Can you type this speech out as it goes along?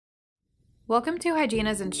Welcome to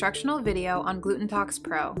Hygiena's instructional video on GlutenTox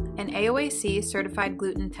Pro, an AOAC certified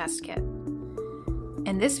gluten test kit.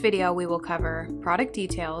 In this video, we will cover product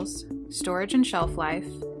details, storage and shelf life,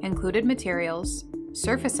 included materials,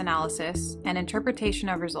 surface analysis, and interpretation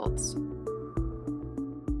of results.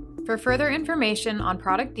 For further information on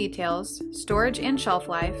product details, storage and shelf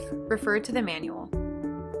life, refer to the manual.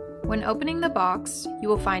 When opening the box, you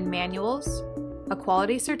will find manuals, a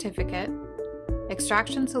quality certificate,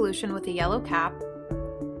 extraction solution with a yellow cap,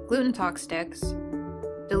 GlutenTox sticks,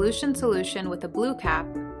 dilution solution with a blue cap,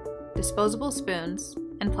 disposable spoons,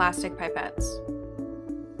 and plastic pipettes.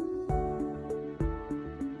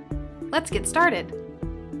 Let's get started!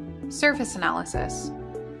 Surface analysis.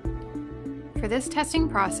 For this testing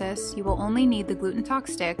process, you will only need the GlutenTox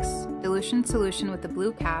sticks, dilution solution with the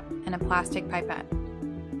blue cap, and a plastic pipette.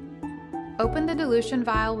 Open the dilution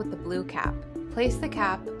vial with the blue cap. Place the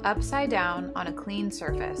cap upside down on a clean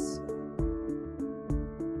surface.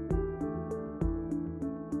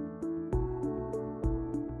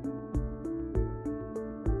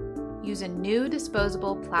 Use a new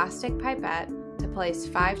disposable plastic pipette to place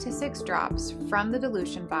 5 to 6 drops from the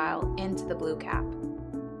dilution vial into the blue cap.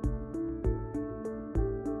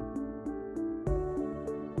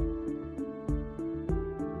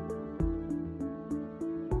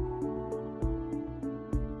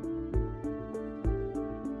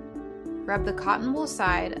 Rub the cotton wool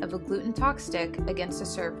side of a GlutenTox stick against a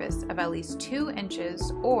surface of at least 2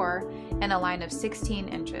 inches or in a line of 16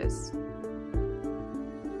 inches.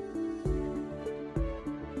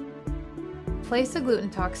 Place the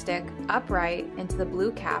GlutenTox stick upright into the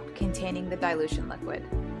blue cap containing the dilution liquid.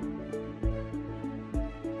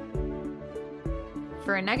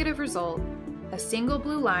 For a negative result, a single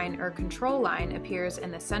blue line or control line appears in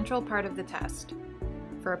the central part of the test.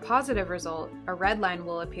 For a positive result, a red line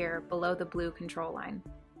will appear below the blue control line.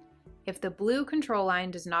 If the blue control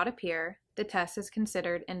line does not appear, the test is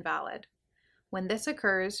considered invalid. When this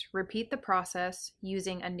occurs, repeat the process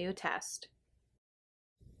using a new test.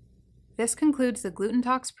 This concludes the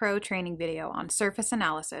GlutenTox Pro training video on surface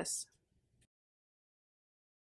analysis.